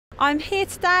I'm here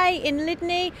today in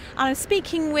Lydney and I'm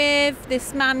speaking with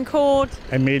this man called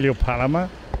Emilio Palama.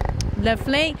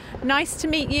 Lovely. Nice to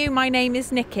meet you. My name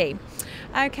is Nicky.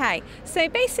 Okay, so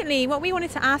basically what we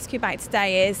wanted to ask you about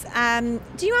today is,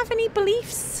 do you have any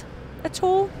beliefs at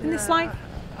all in this life?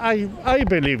 I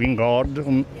believe in God,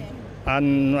 and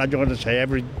I'm going to say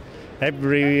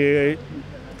every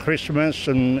Christmas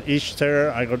and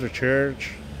Easter I go to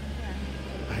church.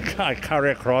 I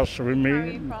carry a cross with me.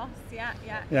 Carry a cross,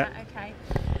 yeah, okay.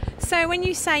 So when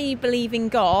you say you believe in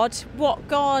God, what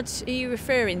God are you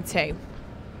referring to?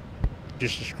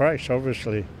 Jesus Christ,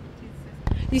 obviously.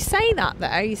 You say that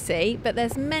though, you see, but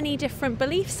there's many different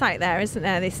beliefs out there, isn't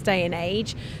there, this day and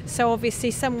age? So obviously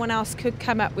someone else could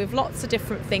come up with lots of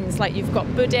different things, like you've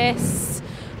got Buddhists,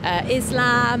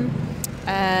 Islam,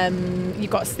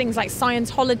 you've got things like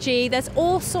Scientology. There's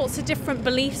all sorts of different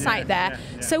beliefs out there.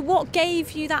 Yeah. So what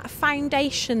gave you that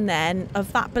foundation then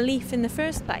of that belief in the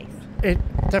first place?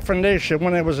 The foundation,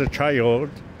 when I was a child,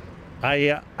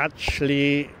 I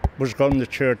actually was going to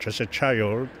church as a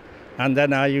child, and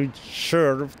then I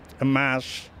served a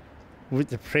mass with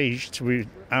the priest,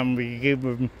 and we give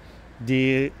them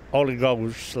the Holy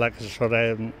Ghost, like sort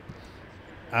of,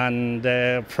 and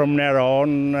from there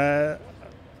on,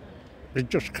 it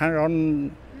just carried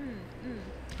on.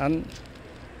 And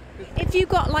have you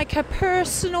got like a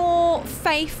personal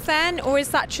faith then, or is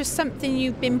that just something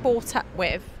you've been brought up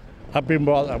with? I've been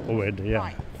brought up with, yeah,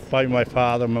 right. By my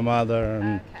father, my mother.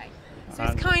 And, okay. So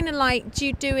it's kind of like, do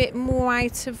you do it more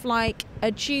out of like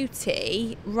a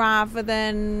duty rather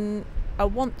than a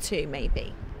want to,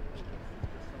 maybe?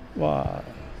 Well,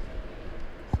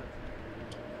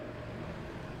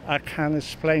 I can't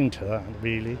explain to that,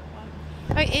 really.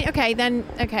 Okay, then,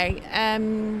 okay.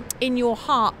 In your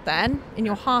heart then, in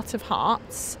your heart of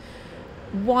hearts,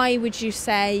 why would you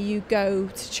say you go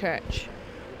to church?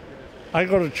 I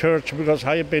go to church because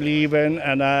I believe in,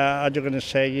 and I'm going to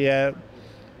say, yeah,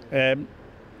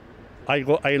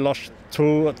 I lost 2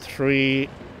 or 3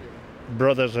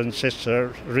 brothers and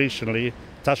sisters recently.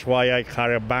 That's why I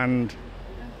carry a band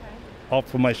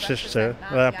of my sister,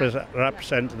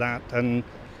 represent that. And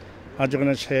I'm going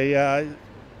to say,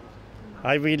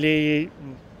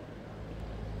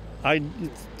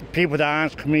 people that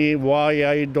ask me why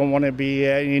I don't want to be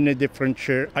in a different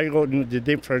church. I go to the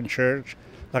different church,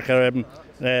 like a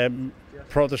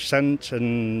Protestant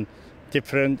and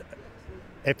different.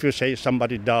 If you say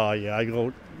somebody die, I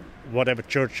go whatever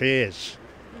church is.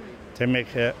 They make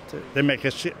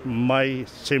my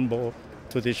symbol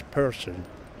to this person.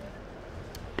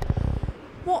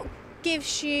 What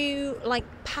gives you like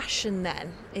passion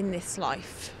then in this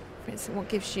life? For instance, what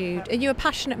gives you? Are you a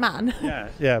passionate man?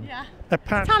 Yeah.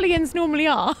 Italians normally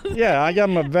are. Yeah, I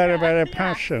am a very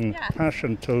passion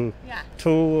to.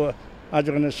 I'm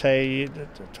going to say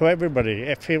to everybody.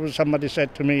 If somebody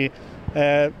said to me,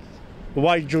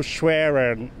 why you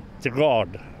swear to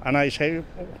God? And I say,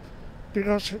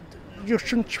 because you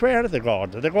shouldn't swear to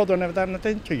God. The God don't have done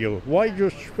anything to you. Why you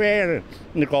swear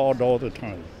to God all the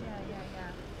time?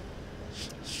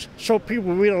 So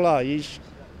people realize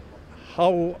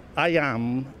how I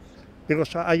am,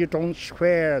 because I don't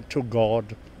swear to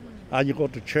God. I go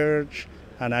to church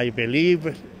and I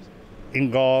believe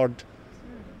in God,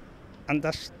 and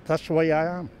that's the way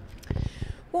I am.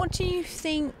 What do you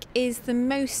think is the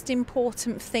most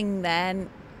important thing then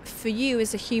for you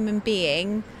as a human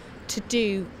being to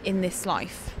do in this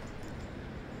life?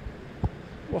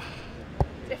 Well,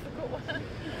 difficult one.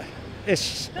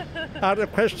 It's out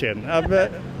of question. I'm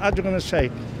going to say,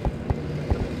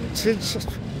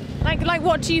 like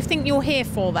what do you think you're here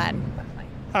for then?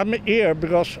 I'm here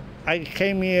because I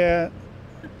came here,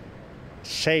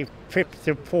 say,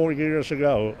 54 years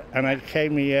ago, and I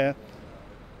came here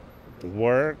to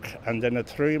work, and then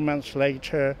 3 months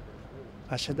later,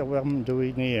 I said, what am I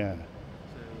doing here?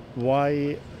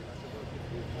 Why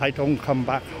I don't come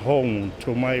back home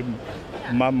to my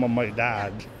mum and my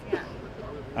dad?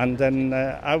 And then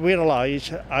I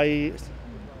realized I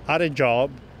had a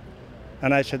job,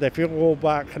 and I said, if you go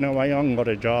back, and I haven't got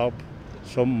a job,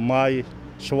 so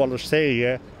I'll stay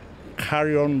here,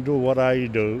 carry on, do what I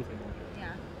do.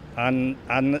 And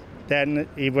then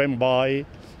it went by,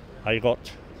 I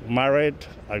got married,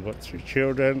 I got 3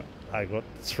 children, I got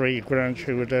 3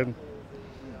 grandchildren,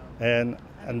 and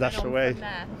that's the way,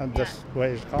 that's the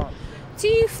way it's gone. Do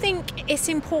you think it's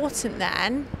important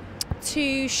then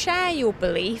to share your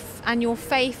belief and your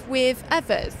faith with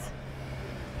others?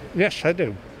 Yes, I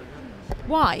do.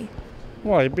 Why?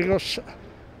 Why? Because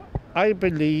I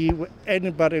believe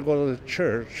anybody go to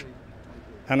church,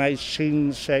 and I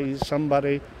seen, say,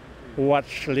 somebody who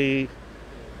actually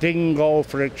didn't go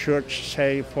for a church,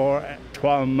 say, for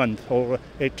 12 months or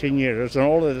 18 years, and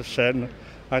all of a sudden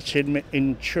I see him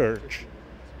in church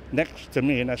next to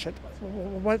me, and I said,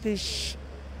 what is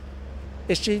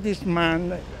he this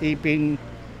man, he been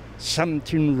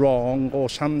something wrong or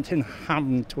something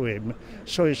happened to him,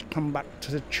 so he's come back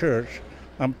to the church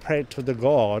and prayed to the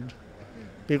God,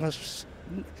 because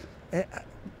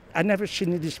I never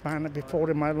seen this man before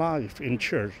in my life in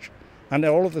church, and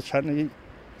all of a sudden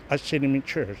I seen him in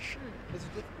church.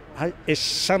 It's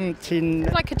something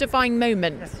like a divine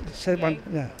moment. Yeah.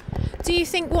 What do you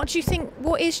think,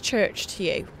 what is church to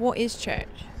you? What is church?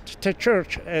 The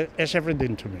church is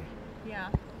everything to me. Yeah.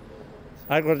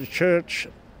 I go to church.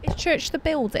 Is church the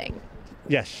building?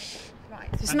 Yes. Right.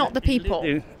 It's not the people.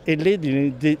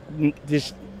 In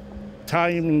this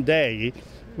time and day,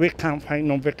 we can't find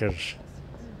no vicars.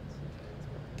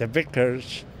 The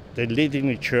vicars, the leading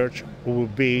the church, will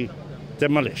be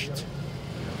demolished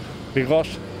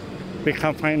because we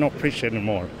can't find no priest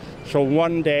anymore. So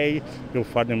one day you'll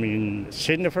find them in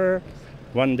Sinnifer,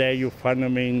 one day you'll find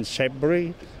them in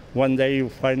Sudbury, one day you'll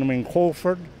find them in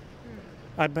Colford.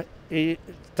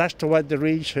 That's the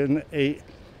reason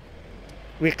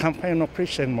we can't find no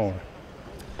priest anymore.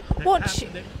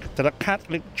 The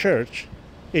Catholic Church,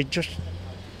 it just,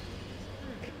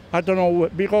 I don't know,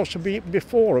 because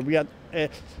before we had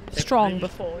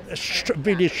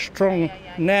really strong.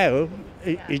 Now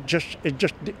it just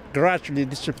gradually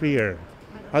disappeared.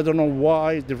 I don't know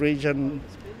why, the reason.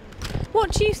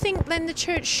 What do you think then the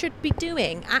church should be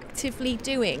doing, actively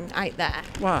doing out there?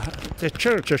 Well, the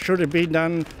church should have been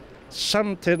done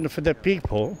something for the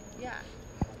people. Yeah.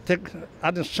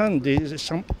 On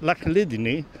Sundays, like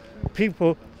litany,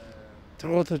 people to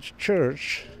go to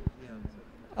church,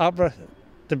 have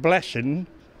the blessing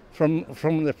from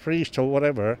the priest or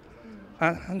whatever,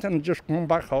 and then just come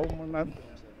back home.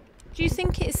 Do you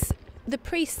think it's the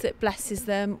priest that blesses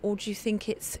them, or do you think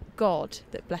it's God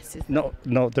that blesses them?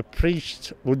 No, the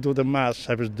priest would do the mass,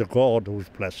 it was the God who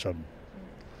would bless them.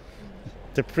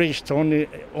 The priest only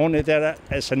there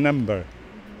as a number.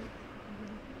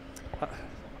 Do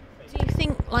you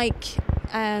think,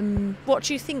 what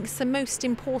do you think is the most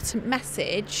important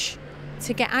message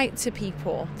to get out to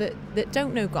people that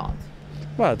don't know God?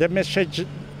 Well, the message,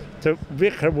 the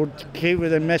vicar would give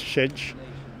the message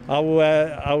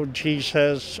how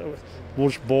Jesus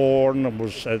was born,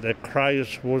 the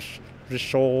Christ was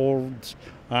resolved,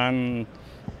 and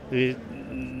the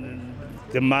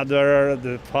mother,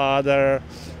 the father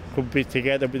could be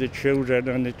together with the children,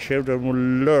 and the children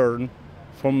will learn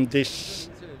from this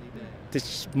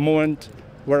moment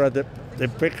where the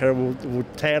vicar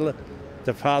would tell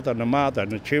the father and the mother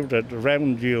and the children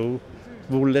around you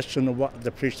will listen to what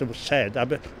the priest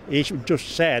said. He just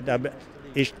said,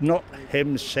 it's not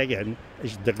him saying,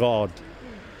 it's the God.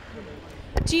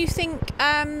 Do you think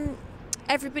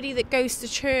everybody that goes to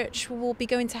church will be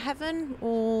going to heaven,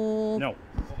 or no?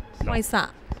 Why is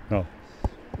that? No,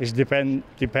 it's depend.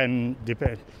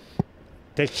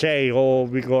 They say, oh,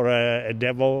 we got a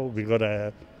devil, we got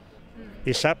a.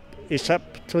 It's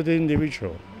up to the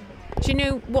individual. Do you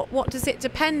know what does it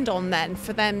depend on then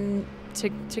for them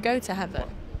to go to heaven?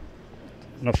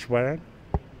 Not swearing,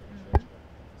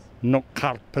 not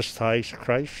chastise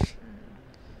Christ.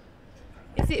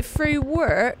 Is it through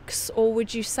works, or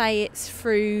would you say it's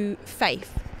through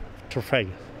faith? To faith.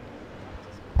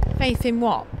 Faith in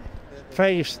what?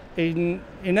 Faith in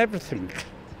everything.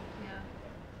 Yeah.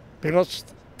 Because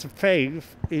the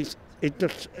faith is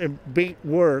just a big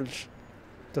words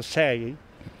to say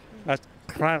that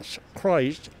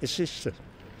Christ existed.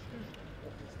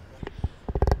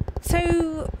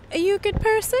 So, are you a good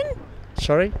person?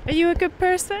 Sorry? Are you a good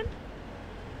person?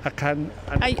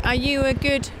 Are you a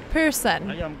good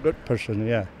person? I am a good person,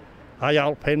 yeah. I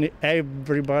help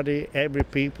everybody, every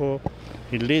people.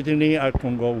 In litany, I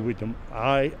can go with them.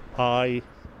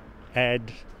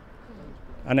 Ed,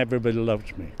 and everybody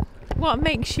loves me. What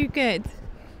makes you good?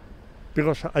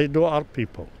 Because I do help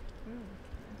people.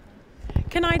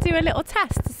 Can I do a little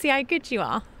test to see how good you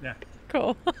are? Yeah.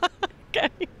 Cool. Okay.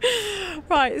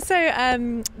 Right,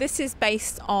 so this is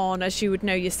based on, as you would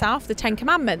know yourself, the Ten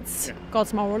Commandments, yeah.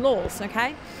 God's moral laws,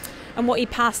 okay? And what he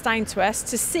passed down to us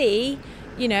to see,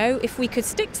 if we could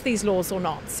stick to these laws or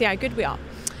not, see how good we are.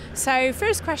 So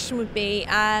first question would be,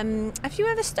 have you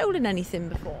ever stolen anything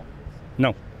before?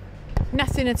 No.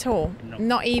 Nothing at all? No.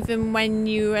 Not even when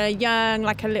you were young,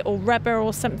 like a little rubber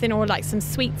or something, or like some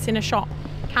sweets in a shop,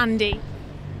 candy?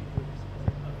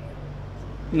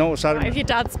 No, sorry. Out of your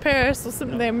dad's purse or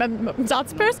something?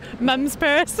 Dad's purse? Mum's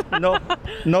purse? No,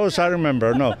 I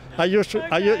remember. No, I used to.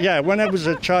 Okay. When I was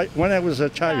a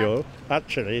child,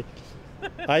 actually,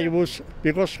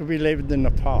 because we lived in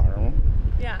a farm,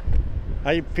 Yeah.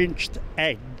 I pinched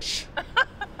eggs.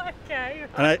 Okay.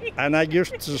 And I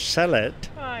used to sell it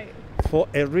Right. for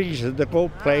a reason to go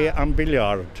play on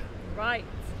billiard. Right.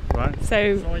 Right? So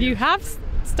you you- have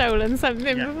stolen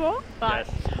something Yeah. before? Right.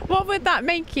 Yes. What would that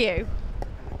make you?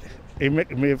 It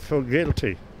made me feel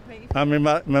guilty. And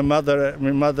my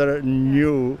mother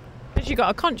knew. Because you got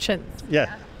a conscience.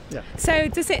 Yeah. Yeah. So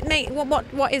does it make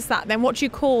what is that then? What do you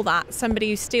call that? Somebody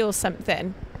who steals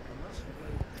something?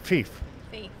 Thief.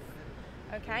 Thief.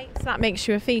 Okay. So that makes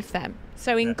you a thief then.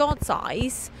 So in God's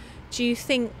eyes, do you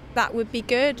think that would be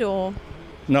good or?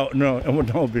 No, it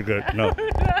would not be good. No.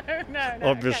 no.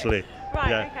 Obviously. Okay. Right.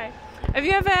 Yeah. Okay. Have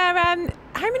you ever?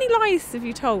 How many lies have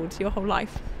you told your whole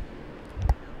life?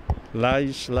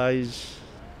 Lies.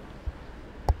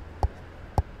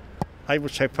 I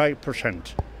would say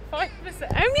 5%. 5%.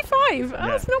 Only 5. Oh,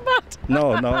 that's not bad.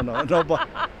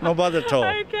 No bad at all.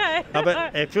 Okay.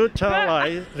 But if you tell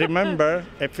lies, remember,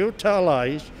 if you tell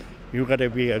lies, you got to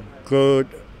be a good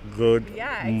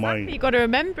Yeah, exactly. mind. You've got to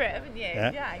remember it, haven't you?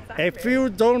 Yeah. Yeah, exactly. If you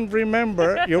don't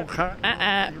remember, you can't.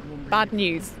 Bad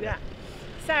news. Yeah.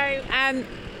 So,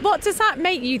 what does that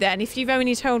make you then if you've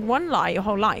only told one lie your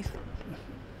whole life?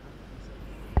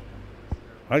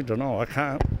 I don't know. I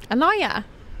can't. A liar.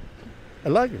 I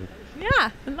like it.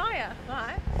 Yeah, a liar.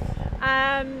 Right.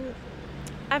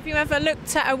 Have you ever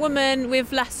looked at a woman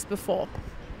with less before?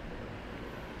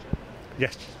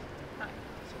 Yes.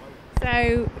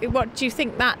 So, what do you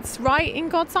think that's right in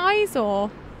God's eyes, or?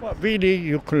 Well, really,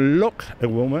 you can look at a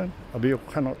woman, but you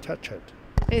cannot touch it.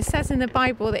 It says in the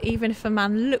Bible that even if a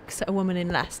man looks at a woman in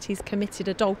lust, he's committed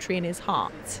adultery in his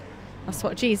heart. That's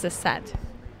what Jesus said.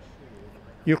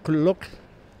 You can look.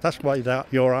 That's why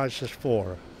your eyes is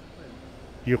for.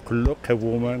 You can look at a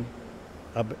woman,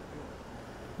 but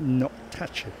not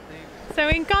touch it. So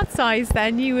in God's eyes,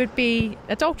 then, you would be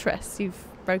adulterous. You've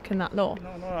broken that law.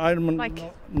 No,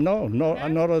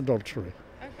 I'm not adultery.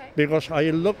 Okay. Because I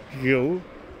look at you,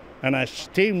 and I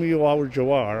esteem you as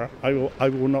you are. I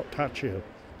will not touch you.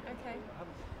 Okay.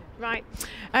 Right.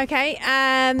 Okay.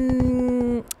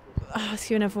 I'll ask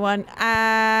you another one.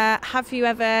 Have you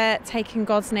ever taken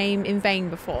God's name in vain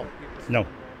before? No.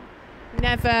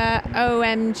 Never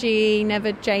OMG,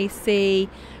 never JC.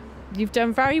 You've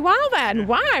done very well then.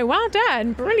 Wow, well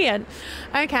done. Brilliant.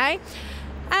 Okay.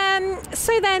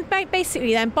 So then,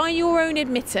 basically then, by your own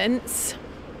admittance,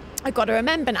 I've got to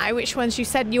remember now which ones you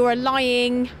said you're a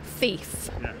lying thief.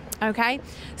 Yeah. Okay.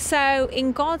 So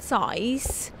in God's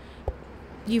eyes,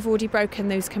 you've already broken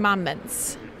those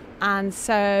commandments. And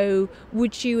so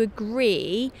would you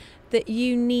agree that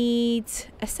you need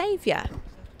a saviour?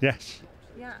 Yes.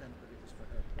 Yeah.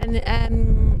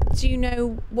 And do you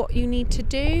know what you need to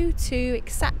do to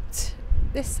accept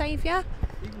this saviour?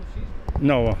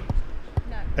 No. No.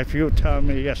 If you tell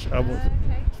me yes, I will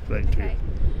explain to you.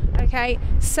 Okay.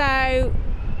 So,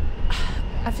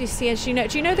 obviously, as you know,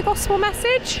 do you know the gospel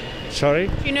message? Sorry?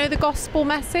 Do you know the gospel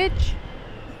message?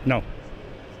 No.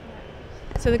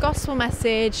 So the gospel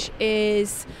message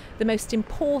is the most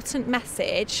important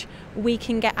message we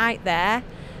can get out there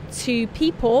to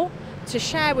people, to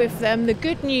share with them the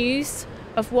good news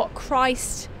of what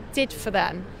Christ did for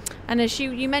them. And as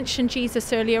you mentioned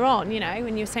Jesus earlier on,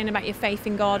 when you were saying about your faith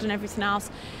in God and everything else.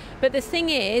 But the thing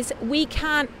is, we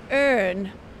can't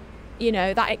earn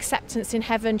that acceptance in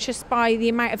heaven just by the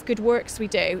amount of good works we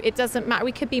do. It doesn't matter.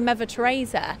 We could be Mother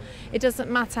Teresa. It doesn't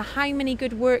matter how many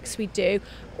good works we do.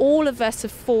 All of us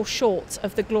have fall short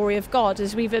of the glory of God,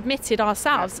 as we've admitted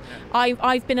ourselves.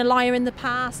 I've been a liar in the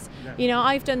past.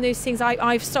 I've done those things.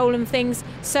 I've stolen things.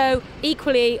 So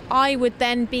equally, I would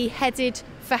then be headed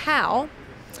for hell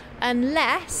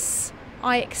unless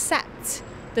I accept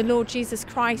the Lord Jesus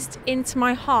Christ into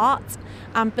my heart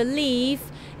and believe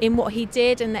in what he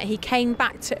did, and that he came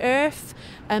back to earth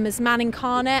as man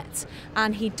incarnate,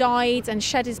 and he died and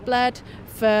shed his blood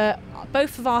for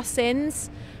both of our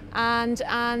sins, and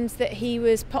that he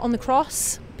was put on the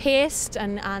cross, pierced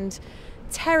and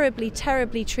terribly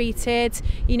treated.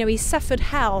 He suffered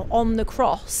hell on the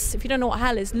cross. If you don't know what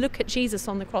hell is, look at Jesus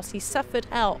on the cross. He suffered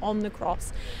hell on the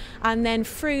cross, and then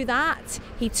through that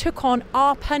he took on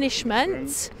our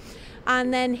punishment,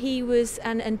 and then he was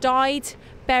and died,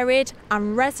 buried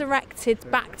and resurrected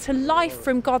back to life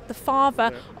from God the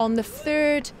Father on the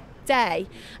third day.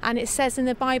 And it says in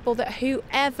the Bible that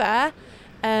whoever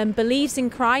believes in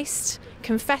Christ,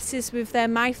 confesses with their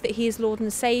mouth that he is Lord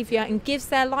and Saviour, and gives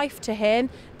their life to him,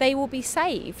 they will be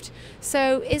saved.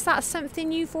 So is that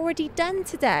something you've already done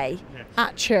today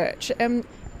at church?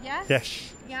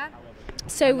 Yes. Yeah.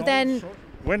 So then,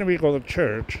 when we go to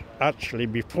church, actually,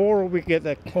 before we get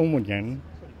the communion,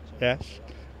 yes,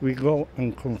 we go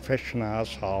and confession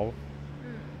ourselves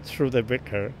through the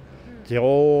vicar,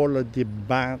 all of the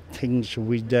bad things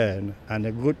we done and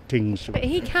the good things. But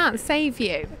he can't save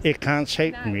you. He can't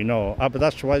save me, no. But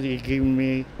that's why he gave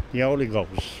me the Holy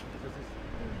Ghost.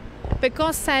 But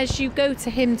God says you go to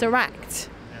him direct.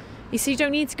 You see, you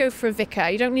don't need to go for a vicar,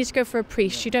 you don't need to go for a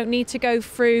priest, you don't need to go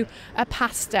through a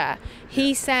pastor.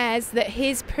 He says that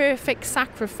his perfect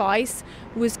sacrifice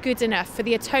was good enough for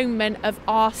the atonement of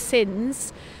our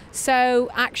sins. So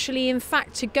actually, in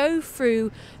fact, to go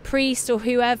through priest or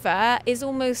whoever is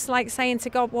almost like saying to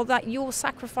God, well, that your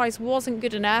sacrifice wasn't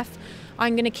good enough.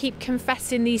 I'm going to keep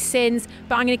confessing these sins,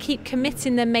 but I'm going to keep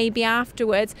committing them maybe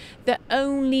afterwards. The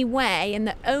only way and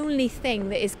the only thing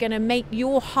that is going to make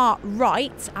your heart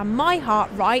right and my heart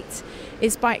right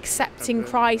is by accepting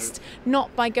Christ,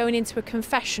 not by going into a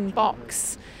confession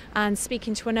box and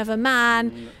speaking to another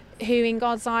man who in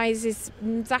God's eyes is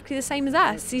exactly the same as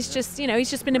us. He's just,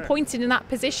 he's just been appointed in that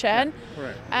position.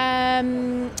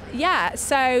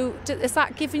 So has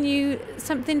that given you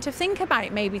something to think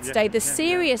about maybe today? The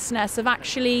seriousness of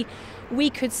actually,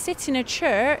 we could sit in a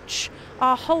church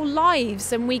our whole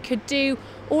lives and we could do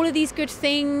all of these good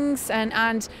things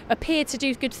and appear to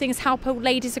do good things, help old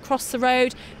ladies across the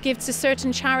road, give to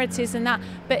certain charities and that,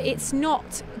 but it's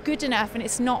not good enough and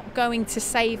it's not going to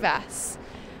save us.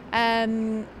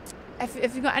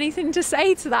 Have you got anything to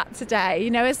say to that today?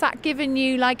 Has that given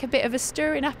you like a bit of a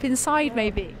stirring up inside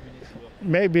maybe?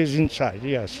 Maybe it's inside,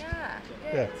 yes. Yeah,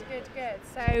 good.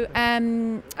 So,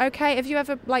 okay, have you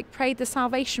ever like prayed the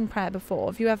salvation prayer before?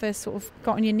 Have you ever sort of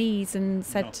got on your knees and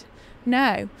said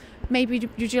no? Maybe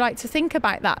would you like to think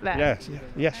about that then?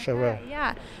 Yes, I will.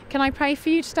 Yeah. Can I pray for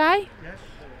you today? Yes.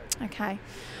 Okay.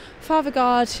 Father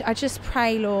God, I just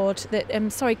pray, Lord, that,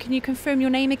 sorry, can you confirm your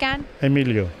name again?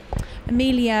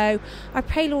 Emilio, I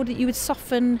pray, Lord, that you would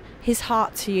soften his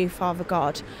heart to you, Father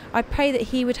God. I pray that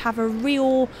he would have a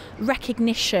real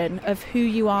recognition of who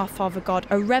you are, Father God,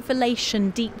 a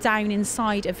revelation deep down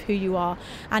inside of who you are,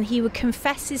 and he would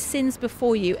confess his sins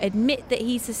before you, admit that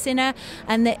he's a sinner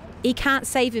and that he can't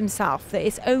save himself, that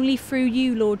it's only through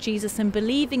you, Lord Jesus, and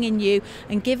believing in you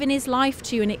and giving his life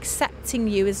to you and accepting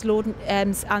you as Lord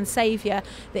and Saviour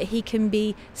that he can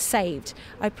be saved.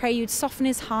 I pray you'd soften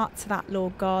his heart to that,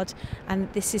 Lord God,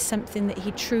 and this is something that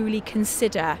he'd truly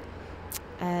consider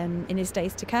in his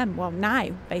days to come. Well, now,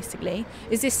 basically.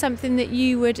 Is this something that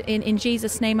you would, in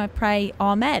Jesus' name I pray,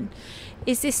 amen.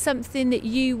 Is this something that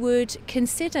you would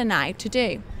consider now to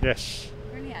do? yes.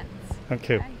 Brilliant. Thank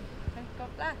you. Okay. God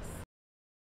bless.